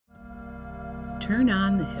Turn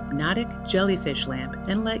on the Hypnotic Jellyfish lamp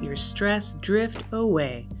and let your stress drift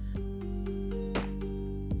away.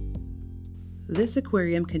 This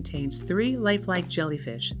aquarium contains 3 lifelike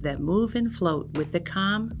jellyfish that move and float with the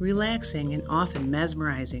calm, relaxing, and often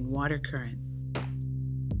mesmerizing water current.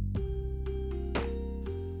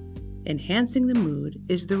 Enhancing the mood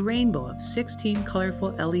is the rainbow of 16 colorful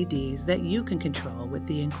LEDs that you can control with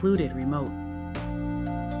the included remote.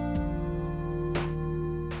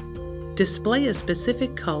 Display a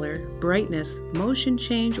specific color, brightness, motion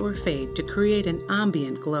change, or fade to create an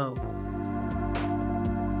ambient glow.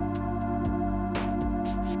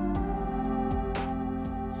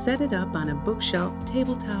 Set it up on a bookshelf,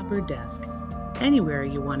 tabletop, or desk, anywhere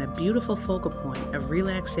you want a beautiful focal point of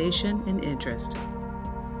relaxation and interest.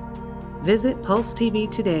 Visit Pulse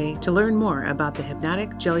TV today to learn more about the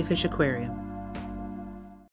Hypnotic Jellyfish Aquarium.